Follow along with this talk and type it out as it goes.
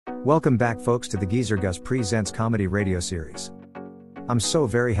Welcome back, folks, to the Geezer Gus Presents Comedy Radio Series. I'm so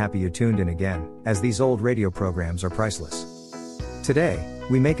very happy you tuned in again, as these old radio programs are priceless. Today,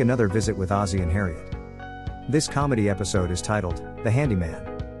 we make another visit with Ozzie and Harriet. This comedy episode is titled, The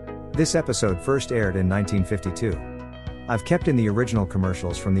Handyman. This episode first aired in 1952. I've kept in the original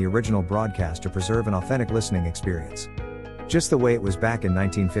commercials from the original broadcast to preserve an authentic listening experience. Just the way it was back in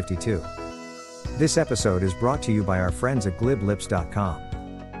 1952. This episode is brought to you by our friends at GlibLips.com.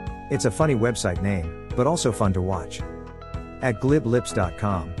 It's a funny website name, but also fun to watch. At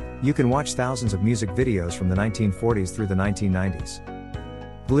GlibLips.com, you can watch thousands of music videos from the 1940s through the 1990s.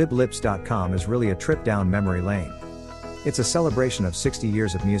 GlibLips.com is really a trip down memory lane. It's a celebration of 60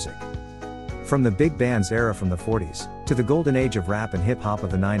 years of music. From the big bands era from the 40s, to the golden age of rap and hip-hop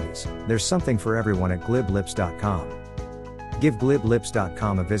of the 90s, there's something for everyone at GlibLips.com. Give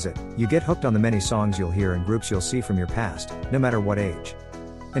GlibLips.com a visit. You get hooked on the many songs you'll hear and groups you'll see from your past, no matter what age.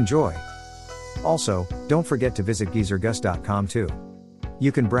 Enjoy! Also, don't forget to visit GeezerGus.com too.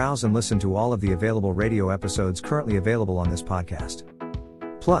 You can browse and listen to all of the available radio episodes currently available on this podcast.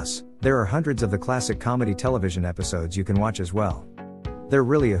 Plus, there are hundreds of the classic comedy television episodes you can watch as well. They're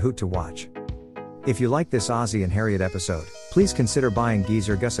really a hoot to watch. If you like this Ozzie and Harriet episode, please consider buying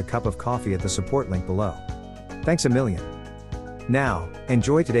Geezer Gus a cup of coffee at the support link below. Thanks a million. Now,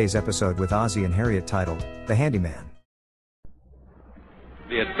 enjoy today's episode with Ozzie and Harriet titled, The Handyman.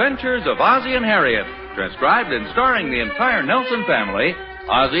 The Adventures of Ozzie and Harriet, transcribed and starring the entire Nelson family,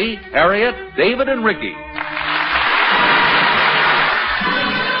 Ozzie, Harriet, David, and Ricky.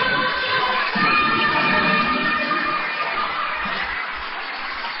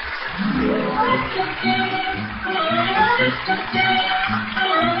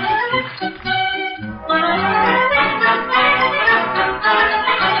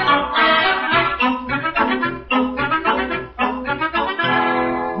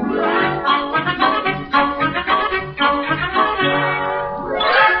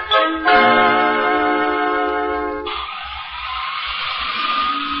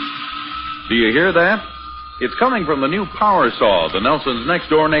 Do you hear that? It's coming from the new power saw the Nelson's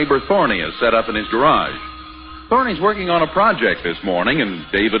next-door neighbor Thorny has set up in his garage. Thorny's working on a project this morning, and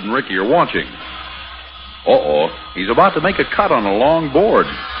David and Ricky are watching. Uh-oh, he's about to make a cut on a long board.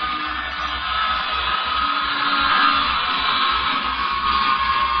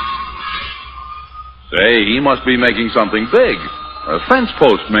 Say, he must be making something big. A fence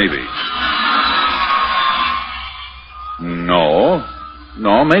post, maybe.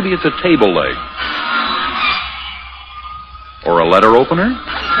 No, maybe it's a table leg. Or a letter opener?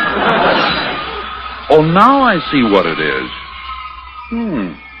 Oh, now I see what it is.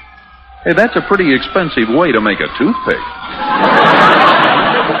 Hey, that's a pretty expensive way to make a toothpick.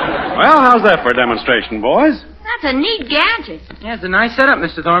 Well, how's that for a demonstration, boys? That's a neat gadget. Yeah, it's a nice setup,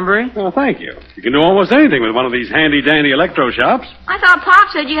 Mr. Thornbury. Well, thank you. You can do almost anything with one of these handy-dandy electro shops. I thought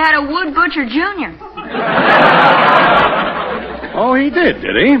Pop said you had a wood butcher junior. Oh, he did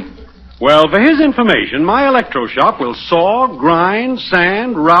he? Well, for his information, my electro shop will saw, grind,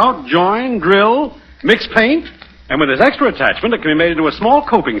 sand, route, join, drill, mix paint, and with this extra attachment, it can be made into a small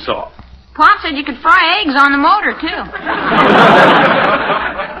coping saw. Pop said you could fry eggs on the motor, too.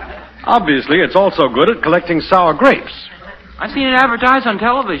 Obviously, it's also good at collecting sour grapes. I've seen it advertised on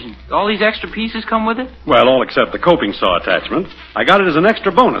television. All these extra pieces come with it? Well, all except the coping saw attachment. I got it as an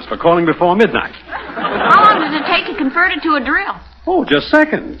extra bonus for calling before midnight. How long does it take to convert it to a drill? Oh, just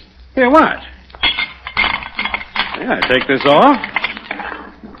seconds. Here, watch. Yeah, I take this off,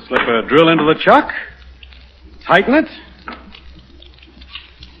 slip a drill into the chuck, tighten it,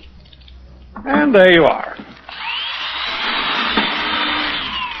 and there you are.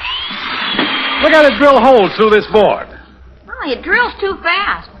 Look how it drill holes through this board. Oh, it drills too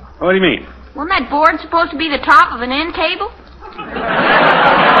fast. What do you mean? Wasn't that board supposed to be the top of an end table?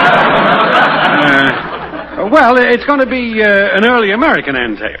 Well, it's going to be an early American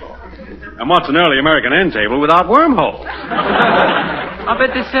end table. And what's an early American end table without wormholes? I'll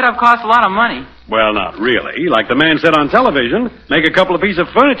bet this setup costs a lot of money. Well, not really. Like the man said on television, make a couple of pieces of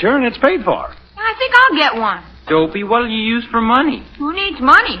furniture and it's paid for. I think I'll get one. Dopey, what'll you use for money? Who needs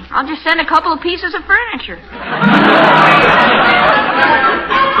money? I'll just send a couple of pieces of furniture.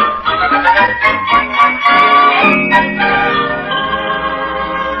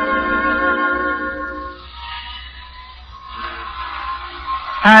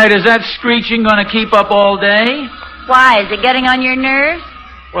 Harriet, is that screeching going to keep up all day? Why, is it getting on your nerves?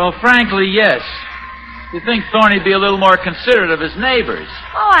 Well, frankly, yes. You'd think Thorny'd be a little more considerate of his neighbors.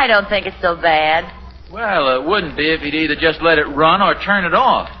 Oh, I don't think it's so bad. Well, it wouldn't be if he'd either just let it run or turn it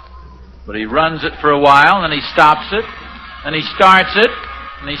off. But he runs it for a while, and then he stops it, then he starts it,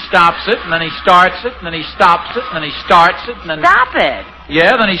 and he stops it, and then he starts it, and then he stops it, and then he starts it, and then... Stop it.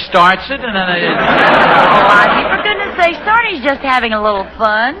 Yeah, then he starts it, and then... Oh, Ozzie, for goodness sake, Thorny's just having a little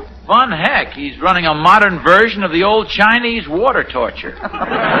fun. Fun heck. He's running a modern version of the old Chinese water torture. Don't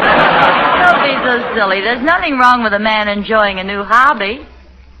be so silly. There's nothing wrong with a man enjoying a new hobby.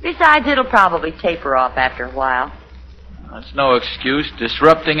 Besides, it'll probably taper off after a while. That's no excuse.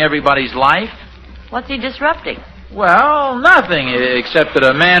 Disrupting everybody's life? What's he disrupting? Well, nothing, except that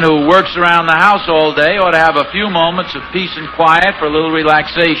a man who works around the house all day ought to have a few moments of peace and quiet for a little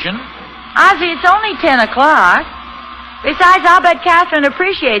relaxation. Ozzie, it's only 10 o'clock. Besides, I'll bet Catherine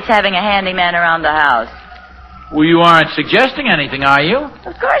appreciates having a handyman around the house. Well, you aren't suggesting anything, are you?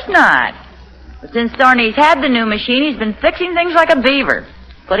 Of course not. But since Thorny's had the new machine, he's been fixing things like a beaver.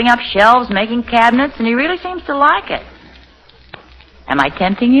 Putting up shelves, making cabinets, and he really seems to like it. Am I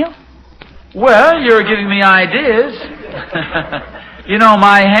tempting you? Well, you're giving me ideas. You know,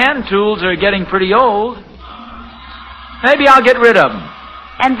 my hand tools are getting pretty old. Maybe I'll get rid of them.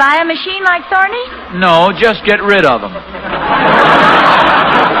 And buy a machine like Thorny? No, just get rid of them.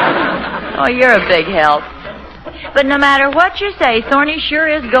 Oh, you're a big help. But no matter what you say, Thorny sure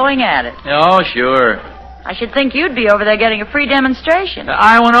is going at it. Oh, sure. I should think you'd be over there getting a free demonstration.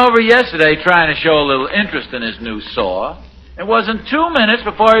 I went over yesterday trying to show a little interest in his new saw. It wasn't 2 minutes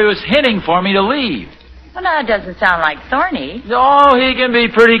before he was hinting for me to leave. Well, now, it doesn't sound like Thorny. Oh, he can be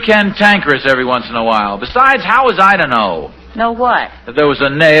pretty cantankerous every once in a while. Besides, how was I to know? Know what? That there was a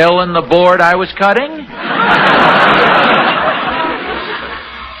nail in the board I was cutting?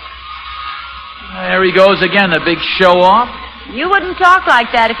 There he goes again, the big show-off. You wouldn't talk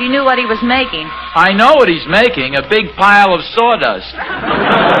like that if you knew what he was making. I know what he's making, a big pile of sawdust.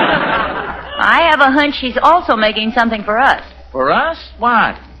 I have a hunch he's also making something for us. For us?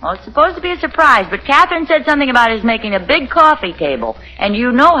 What? Well, it's supposed to be a surprise, but Catherine said something about his making a big coffee table, and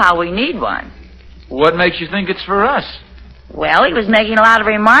you know how we need one. What makes you think it's for us? Well, he was making a lot of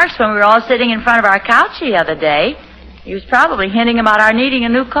remarks when we were all sitting in front of our couch the other day. He was probably hinting about our needing a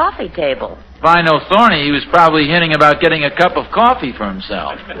new coffee table. If I know Thorny, he was probably hinting about getting a cup of coffee for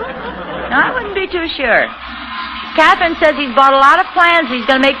himself. No, I wouldn't be too sure. Catherine says he's bought a lot of plans. He's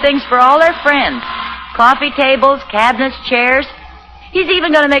going to make things for all their friends. Coffee tables, cabinets, chairs. He's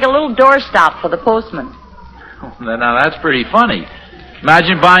even going to make a little doorstop for the postman. Now, that's pretty funny.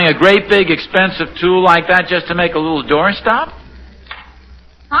 Imagine buying a great big expensive tool like that just to make a little doorstop.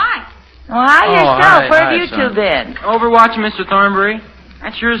 Hi. Well, hi yourself. Hi, Where hi, have you son. two been? Over watching Mr. Thornbury.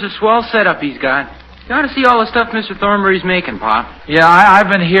 That sure is a swell setup he's got. You ought to see all the stuff Mr. Thornbury's making, Pop. Yeah, I've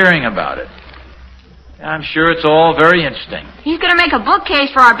been hearing about it. I'm sure it's all very interesting. He's going to make a bookcase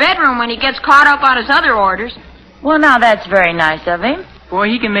for our bedroom when he gets caught up on his other orders. Well, now, that's very nice of him. Boy,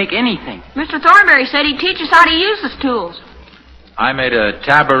 he can make anything. Mr. Thornbury said he'd teach us how to use his tools. I made a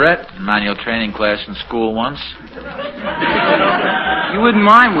tabaret manual training class in school once. You wouldn't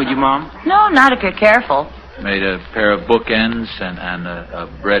mind, would you, Mom? No, not if you're careful. Made a pair of bookends and a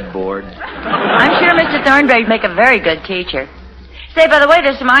breadboard. I'm sure Mr. Thornbury'd make a very good teacher. Say, by the way,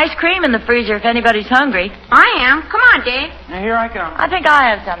 there's some ice cream in the freezer if anybody's hungry. I am. Come on, Dave. Now, here I come. I think I'll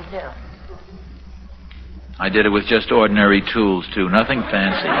have some, too. I did it with just ordinary tools, too. Nothing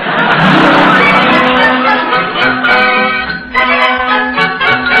fancy.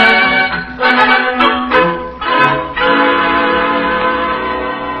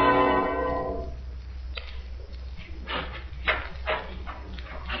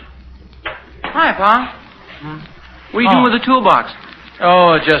 Hi, Pa. What are you doing with the toolbox?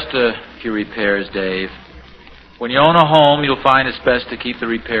 Oh, just a few repairs, Dave. When you own a home, you'll find it's best to keep the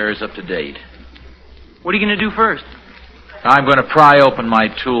repairs up to date. What are you going to do first? I'm going to pry open my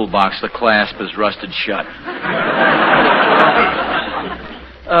toolbox. The clasp is rusted shut.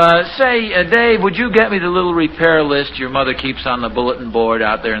 Dave, would you get me the little repair list your mother keeps on the bulletin board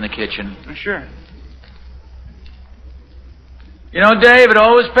out there in the kitchen? Sure. You know, Dave, it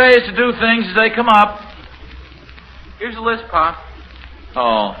always pays to do things as they come up. Here's the list, Pop.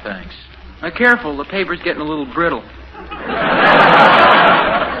 Oh, thanks. Now, careful. The paper's getting a little brittle.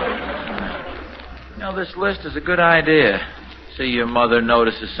 You know, this list is a good idea. See, your mother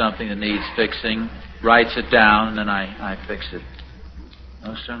notices something that needs fixing, writes it down, and then I fix it.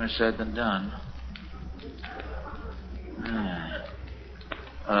 No sooner said than done.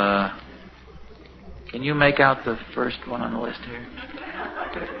 Can you make out the first one on the list here?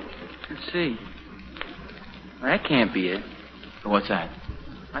 Let's see. Well, that can't be it. What's that?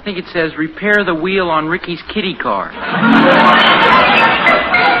 I think it says repair the wheel on Ricky's kitty car.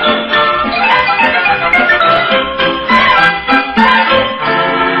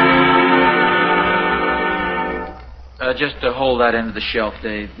 Just to hold that end of the shelf,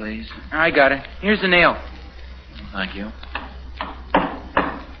 Dave, please. I got it. Here's the nail. Thank you.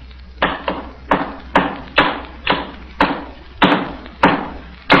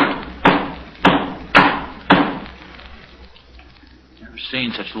 Never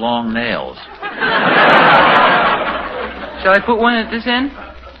seen such long nails. Shall I put one at this end?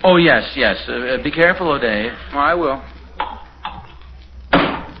 Oh, yes. Be careful, oh, Dave. Oh, I will.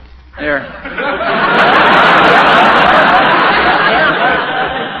 There.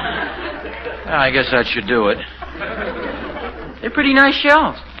 I guess that should do it. They're pretty nice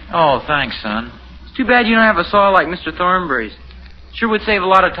shelves. Oh, thanks, son. It's too bad you don't have a saw like Mr. Thornbury's. Sure would save a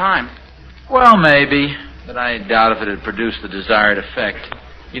lot of time. Well, maybe, but I doubt if it'd produce the desired effect.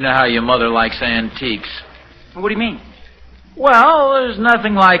 You know how your mother likes antiques. What do you mean? Well, there's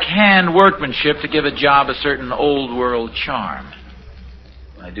nothing like hand workmanship to give a job a certain old-world charm.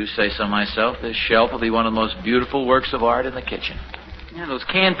 I do say so myself, this shelf will be one of the most beautiful works of art in the kitchen. Yeah, those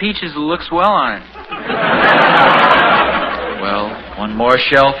canned peaches will look swell on it. Well, one more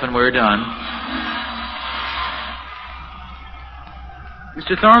shelf and we're done.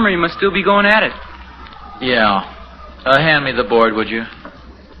 Mr. Thornbury must still be going at it. Yeah. Hand me the board, would you?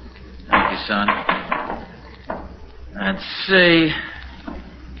 Thank you, son. Let's see.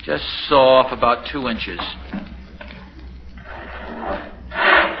 Just saw off about 2 inches.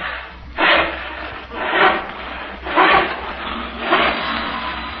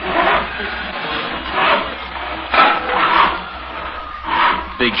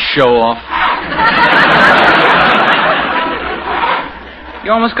 Big show-off.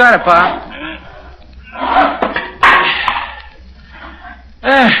 You almost got it, Pop.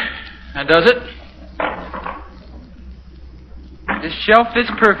 That does it? This shelf fits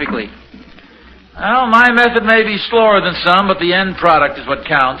perfectly. Well, my method may be slower than some, but the end product is what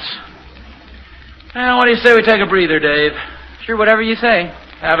counts. Well, what do you say we take a breather, Dave? Sure, whatever you say.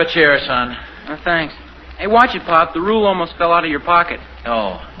 Have a chair, son. Oh, thanks. Hey, watch it, Pop. The rule almost fell out of your pocket.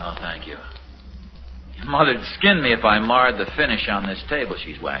 Oh, no, thank you. Your mother'd skin me if I marred the finish on this table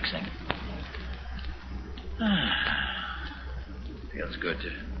she's waxing. Feels good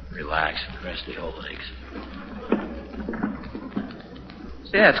to relax and rest the old legs.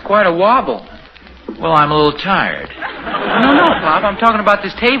 Say, that's quite a wobble. Well, I'm a little tired. No, Pop. I'm talking about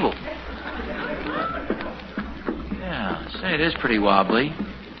this table. Yeah, say, it is pretty wobbly.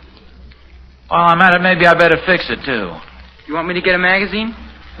 While I'm at it, maybe I better fix it, too. You want me to get a magazine?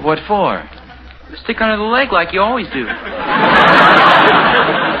 What for? Stick under the leg like you always do. No,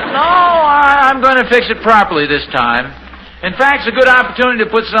 I'm going to fix it properly this time. In fact, it's a good opportunity to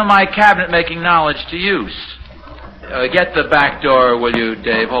put some of my cabinet-making knowledge to use. Get the back door, will you,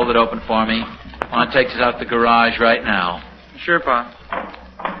 Dave? Hold it open for me. I want to take this out the garage right now. Sure, Pop.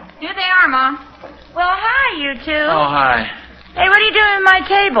 Here they are, Mom. Well, hi, you two. Oh, hi. Hey, what are you doing with my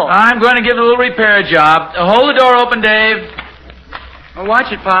table? I'm going to give it a little repair job. Hold the door open, Dave. Well,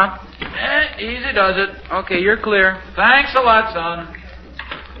 watch it, Pop. Easy does it. Okay, you're clear. Thanks a lot, son.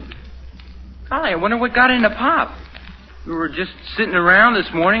 Golly, I wonder what got into Pop. We were just sitting around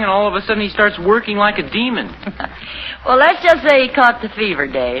this morning, and all of a sudden he starts working like a demon. Well, let's just say he caught the fever,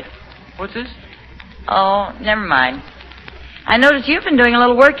 Dave. What's this? Oh, never mind. I noticed you've been doing a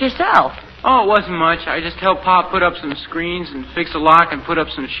little work yourself. Oh, it wasn't much. I just helped Pop put up some screens and fix a lock and put up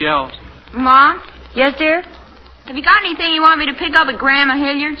some shelves. Mom, Yes, dear? have you got anything you want me to pick up at Grandma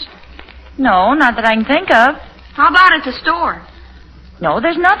Hilliard's? No, not that I can think of. How about at the store? No,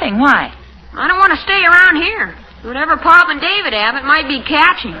 there's nothing. Why? I don't want to stay around here. Whatever Pop and David have, it might be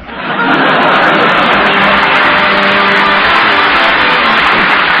catching.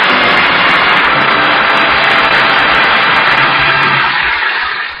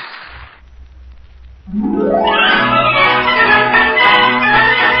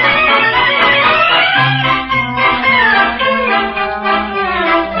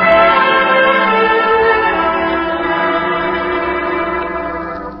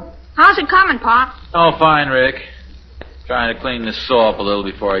 How's it coming, Pop? Oh, fine, Rick. Trying to clean this saw up a little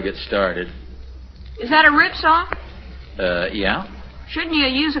before I get started. Is that a rip saw? Yeah? Shouldn't you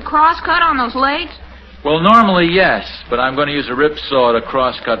use a crosscut on those legs? Well, normally, yes, but I'm going to use a rip saw to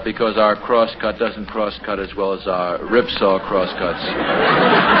crosscut because our crosscut doesn't crosscut as well as our rip saw crosscuts.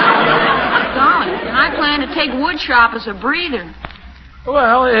 Golly, and I plan to take wood shop as a breather.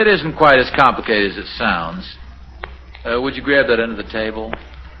 Well, it isn't quite as complicated as it sounds. Would you grab that end of the table?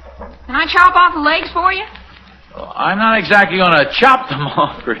 Can I chop off the legs for you? Well, I'm not exactly going to chop them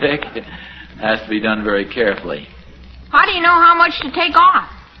off, Rick. It has to be done very carefully. How do you know how much to take off?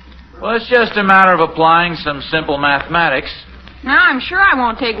 Well, it's just a matter of applying some simple mathematics. Now I'm sure I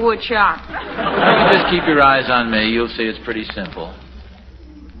won't take wood shop. Just keep your eyes on me. You'll see it's pretty simple.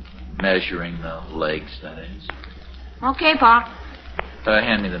 Measuring the legs, that is. Okay, Pop.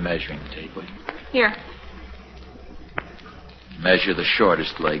 Hand me the measuring tape, will you? Here. Measure the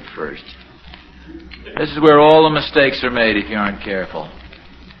shortest leg first. This is where all the mistakes are made if you aren't careful.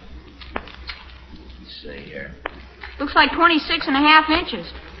 Let's see here. Looks like 26 and a half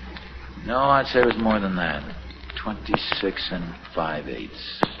inches. No, I'd say it was more than that. 26 and 5/8.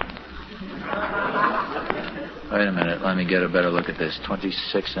 Wait a minute. Let me get a better look at this.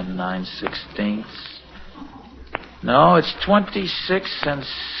 26 and 9/16. No, it's 26 and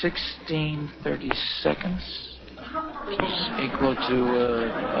 16/32. It's equal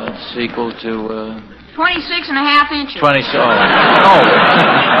to, 26 and a half inches. 20. Oh.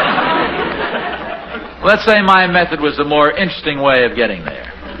 Let's say my method was a more interesting way of getting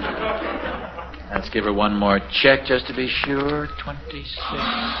there. Let's give her one more check just to be sure. 26.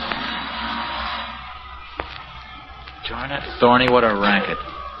 Darn it, Thorny, what a racket.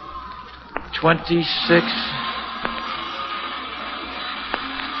 26.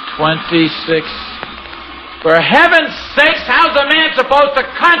 26. For heaven's sakes, how's a man supposed to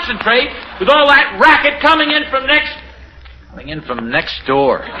concentrate with all that racket coming in from next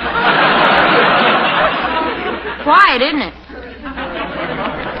door? Quiet, isn't it?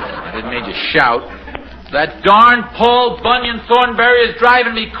 I didn't mean to shout. That darn Paul Bunyan Thornberry is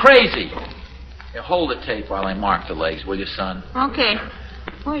driving me crazy. You hold the tape while I mark the legs, will you, son? Okay.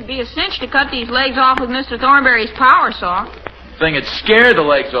 Well, it'd be a cinch to cut these legs off with Mr. Thornberry's power saw. Thing would scare the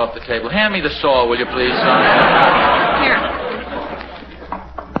legs off the table. Hand me the saw, will you, please, son? Here.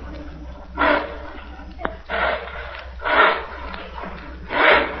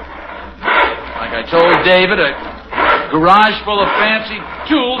 Like I told David, a garage full of fancy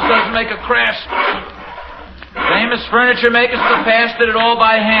tools doesn't make a craftsman. Famous furniture makers of the past did it all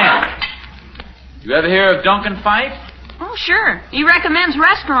by hand. You ever hear of Duncan Fife? Oh, sure. He recommends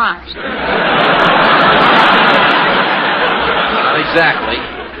restaurants. Not exactly.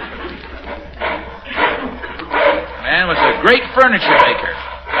 Man was a great furniture maker.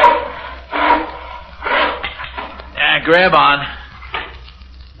 Grab on.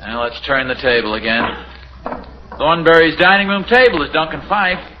 Now let's turn the table again. Thornberry's dining room table is Duncan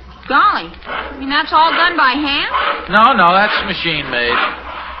Fife. Golly. I mean, that's all done by hand? No, that's machine made.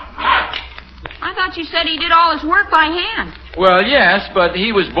 I thought you said he did all his work by hand. Well, yes, but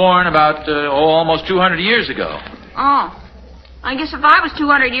he was born about almost 200 years ago. Oh. I guess if I was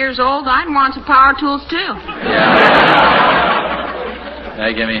 200 years old, I'd want some power tools, too. Yeah.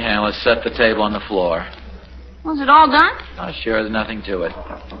 Now, give me a hand. Let's set the table on the floor. Was it all done? Oh, sure, there's nothing to it.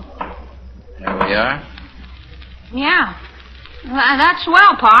 There we are. Yeah. Well, that's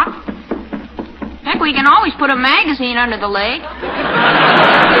swell, Pop. Heck, we can always put a magazine under the leg.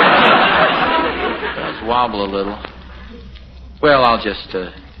 It does wobble a little. Well, I'll just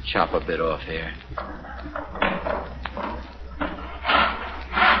chop a bit off here.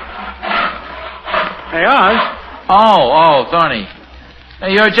 Hey, Oz. Oh, Thorny.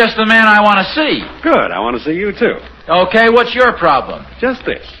 Hey, you're just the man I want to see. Good. I want to see you, too. Okay, what's your problem? Just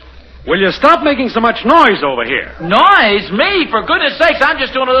this. Will you stop making so much noise over here? Noise? Me? For goodness sakes, I'm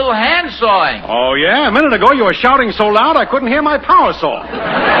just doing a little hand sawing. Oh, yeah? A minute ago, you were shouting so loud I couldn't hear my power saw.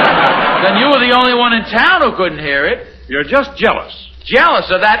 Then you were the only one in town who couldn't hear it. You're just jealous. Jealous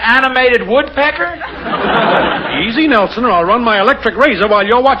of that animated woodpecker? Easy, Nelson, or I'll run my electric razor while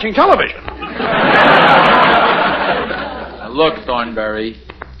you're watching television. Now, look, Thornberry.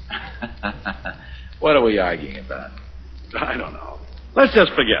 What are we arguing about? I don't know. Let's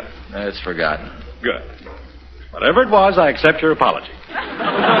just forget it. It's forgotten. Good. Whatever it was, I accept your apology.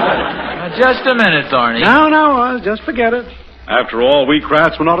 Just a minute, Thorny. No, just forget it. After all, we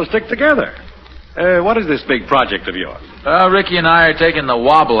craftsmen ought to stick together. What is this big project of yours? Ricky and I are taking the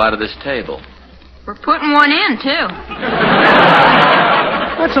wobble out of this table. We're putting one in, too.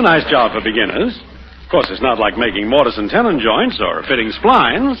 That's a nice job for beginners. Of course, it's not like making mortise and tenon joints or fitting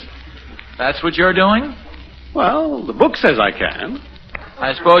splines. That's what you're doing? Well, the book says I can.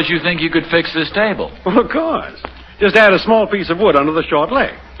 I suppose you think you could fix this table. Well, of course. Just add a small piece of wood under the short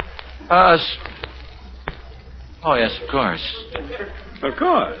leg. Oh, yes, of course. Of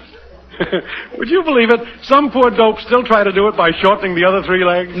course. Would you believe it? Some poor dope still try to do it by shortening the other three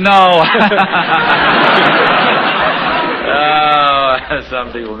legs. No. Oh,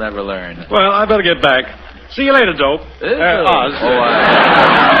 some people never learn. Well, I better get back. See you later, dope. Oz.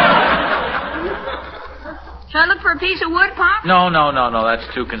 Should I look for a piece of wood, Pop? No. That's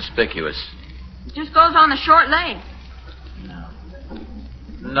too conspicuous. It just goes on the short leg. No.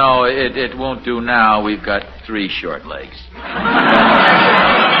 No, it won't do now. We've got 3 short legs.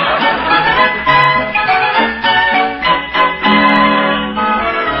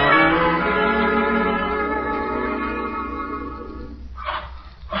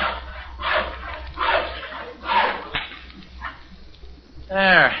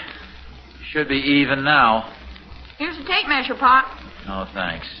 There. Should be even now. Here's the tape measure, Pop. Oh,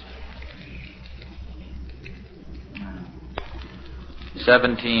 thanks.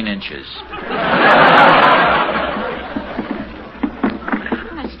 17 inches.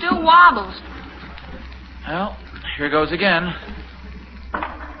 It still wobbles. Well, here goes again.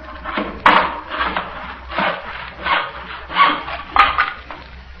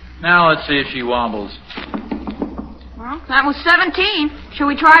 Now let's see if she wobbles. Well, that was 17. Shall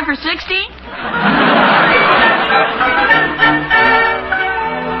we try for 16?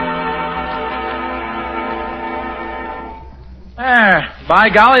 There. By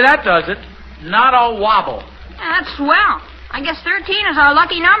golly, that does it. Not a wobble. That's swell. I guess 13 is our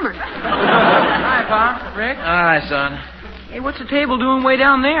lucky number. Hi, Pa. Rick? Hi, son. Hey, what's the table doing way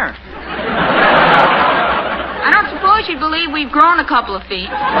down there? I don't suppose you'd believe we've grown a couple of feet.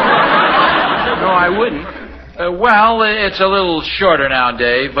 No, I wouldn't. Well, it's a little shorter now,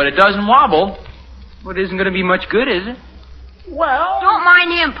 Dave, but it doesn't wobble. Well, it isn't going to be much good, is it? Well... Don't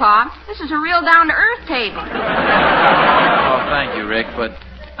mind him, Pop. This is a real down-to-earth table. Oh, thank you, Rick, but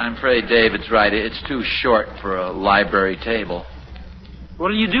I'm afraid David's right. It's too short for a library table.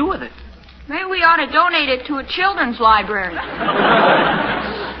 What'll you do with it? Maybe we ought to donate it to a children's library.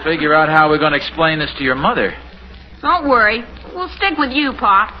 Figure out how we're going to explain this to your mother. Don't worry. We'll stick with you,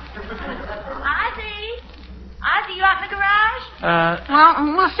 Pop. Ozzy? Ozzy, you out in the garage?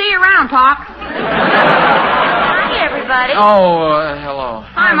 Well, we'll see you around, Pop. Hi, everybody. Hello.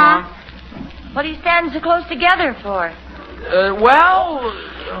 Hi, Mom. What are you standing so close together for?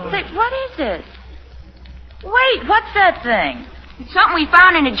 Say, what is it? Wait, what's that thing? It's something we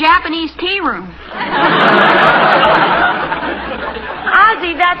found in a Japanese tea room.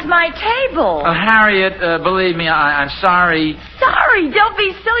 Ozzy, that's my table. Harriet, believe me, I'm sorry. Sorry, don't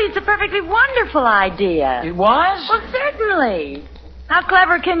be silly. It's a perfectly wonderful idea. It was? Well, certainly. How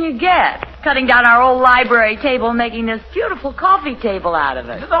clever can you get? Cutting down our old library table and making this beautiful coffee table out of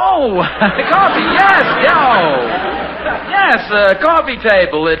it. Oh, coffee, yes, Yes, coffee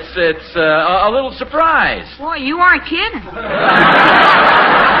table. It's a little surprise. Boy, you aren't kidding.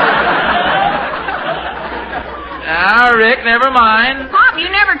 Rick, never mind. Pop, you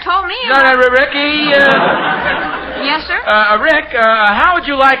never told me. Ricky. Yes, sir? Rick, how would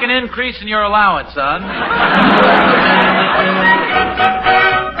you like an increase in your allowance, son?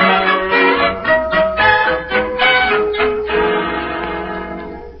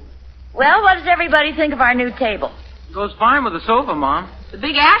 Well, what does everybody think of our new table? Goes fine with the sofa, Mom. The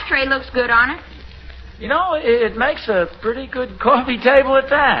big ashtray looks good on it. You know, it makes a pretty good coffee table at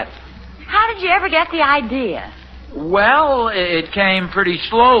that. How did you ever get the idea? Well, it came pretty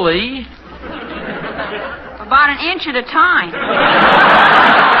slowly. About an inch at a time.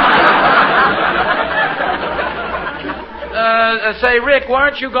 Say, Rick,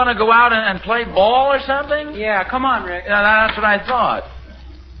 weren't you going to go out and play ball or something? Yeah, come on, Rick. That's what I thought.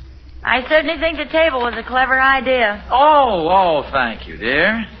 I certainly think the table was a clever idea. Oh, thank you,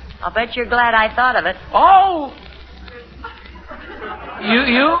 dear. I'll bet you're glad I thought of it. Oh!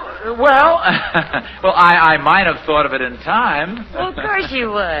 You? Well, I might have thought of it in time. Well, of course you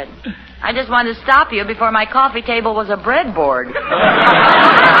would. I just wanted to stop you before my coffee table was a breadboard. Hey,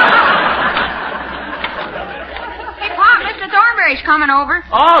 Pop, Mr. Thornberry's coming over.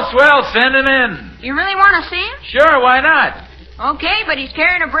 Oh, swell, send him in. You really want to see him? Sure, why not? Okay, but he's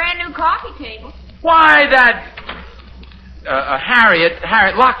carrying a brand new coffee table. Why, that... Harriet,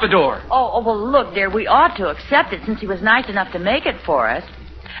 lock the door. Oh, well, look, dear, we ought to accept it since he was nice enough to make it for us.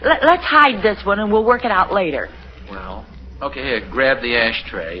 Let's hide this one and we'll work it out later. Well, okay, here, grab the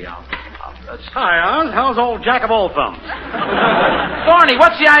ashtray. Hi, Oz. How's old Jack of all thumbs? Thorny,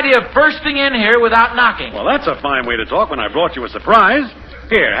 what's the idea of bursting in here without knocking? Well, that's a fine way to talk when I brought you a surprise.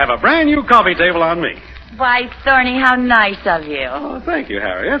 Here, have a brand new coffee table on me. Why, Thorny, how nice of you. Oh, thank you,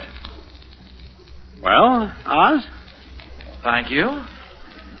 Harriet. Well, Oz? Thank you.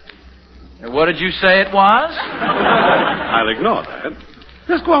 What did you say it was? I'll ignore that.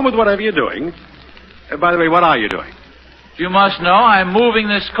 Just go on with whatever you're doing. By the way, what are you doing? You must know I'm moving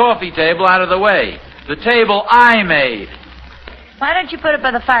this coffee table out of the way. The table I made. Why don't you put it by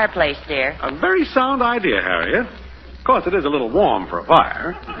the fireplace, dear? A very sound idea, Harriet. Of course, it is a little warm for a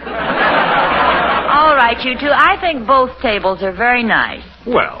fire. All right, you two. I think both tables are very nice.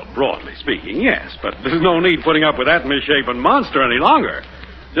 Well, broadly speaking, yes, but there's no need putting up with that misshapen monster any longer.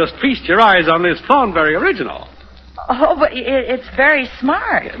 Just feast your eyes on this Thornberry original. Oh, but it's very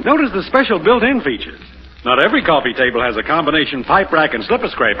smart. Notice the special built-in features. Not every coffee table has a combination pipe rack and slipper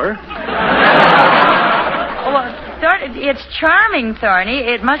scraper. Well, it's charming, Thorny.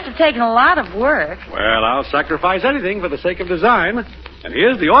 It must have taken a lot of work. Well, I'll sacrifice anything for the sake of design. And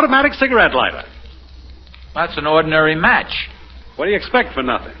here's the automatic cigarette lighter. That's an ordinary match. What do you expect for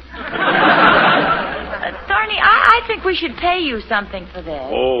nothing? Thorny, I think we should pay you something for this.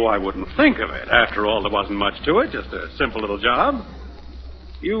 Oh, I wouldn't think of it. After all, there wasn't much to it, just a simple little job.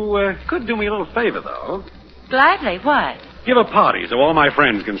 You could do me a little favor, though. Gladly. What? Give a party so all my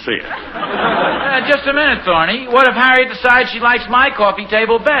friends can see it. Just a minute, Thorny. What if Harriet decides she likes my coffee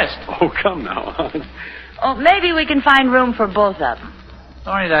table best? Oh, come now. Oh, maybe we can find room for both of them.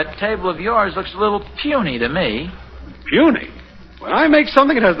 Thorny, that table of yours looks a little puny to me. Puny? When I make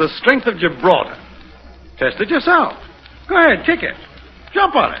something, it has the strength of Gibraltar. Test it yourself. Go ahead, kick it.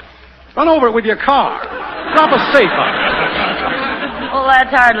 Jump on it. Run over it with your car. Drop a safe on it. Well, that's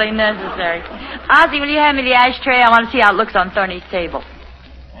hardly necessary. Ozzy, will you hand me the ashtray? I want to see how it looks on Thorny's table.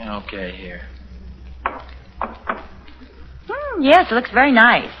 Okay, here. Yes, it looks very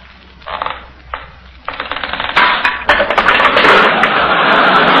nice.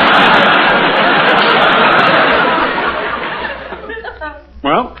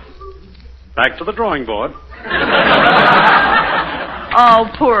 Well, back to the drawing board. Oh,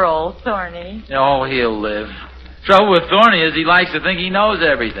 poor old Thorny. Oh, he'll live. Trouble with Thorny is he likes to think he knows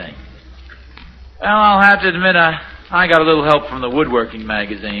everything. Well, I'll have to admit I got a little help from the woodworking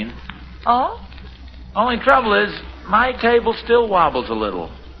magazine. Oh? Only trouble is, my table still wobbles a little.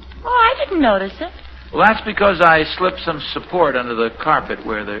 Oh, I didn't notice it. Well, that's because I slipped some support under the carpet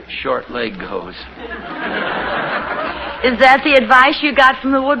where the short leg goes. Is that the advice you got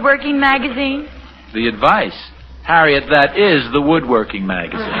from the woodworking magazine? The advice? Harriet, that is the woodworking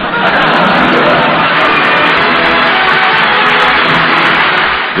magazine.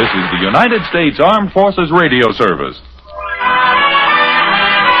 This is the United States Armed Forces Radio Service.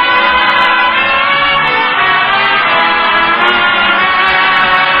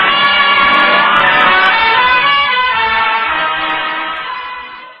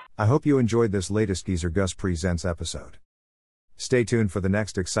 I hope you enjoyed this latest Geezer Gus Presents episode. Stay tuned for the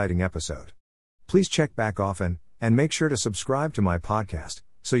next exciting episode. Please check back often, and make sure to subscribe to my podcast,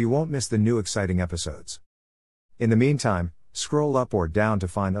 so you won't miss the new exciting episodes. In the meantime, scroll up or down to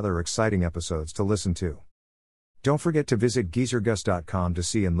find other exciting episodes to listen to. Don't forget to visit geezergus.com to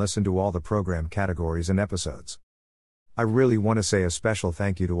see and listen to all the program categories and episodes. I really want to say a special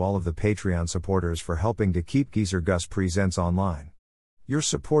thank you to all of the Patreon supporters for helping to keep Geezer Gus Presents online. Your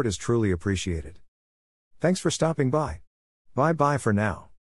support is truly appreciated. Thanks for stopping by. Bye-bye for now.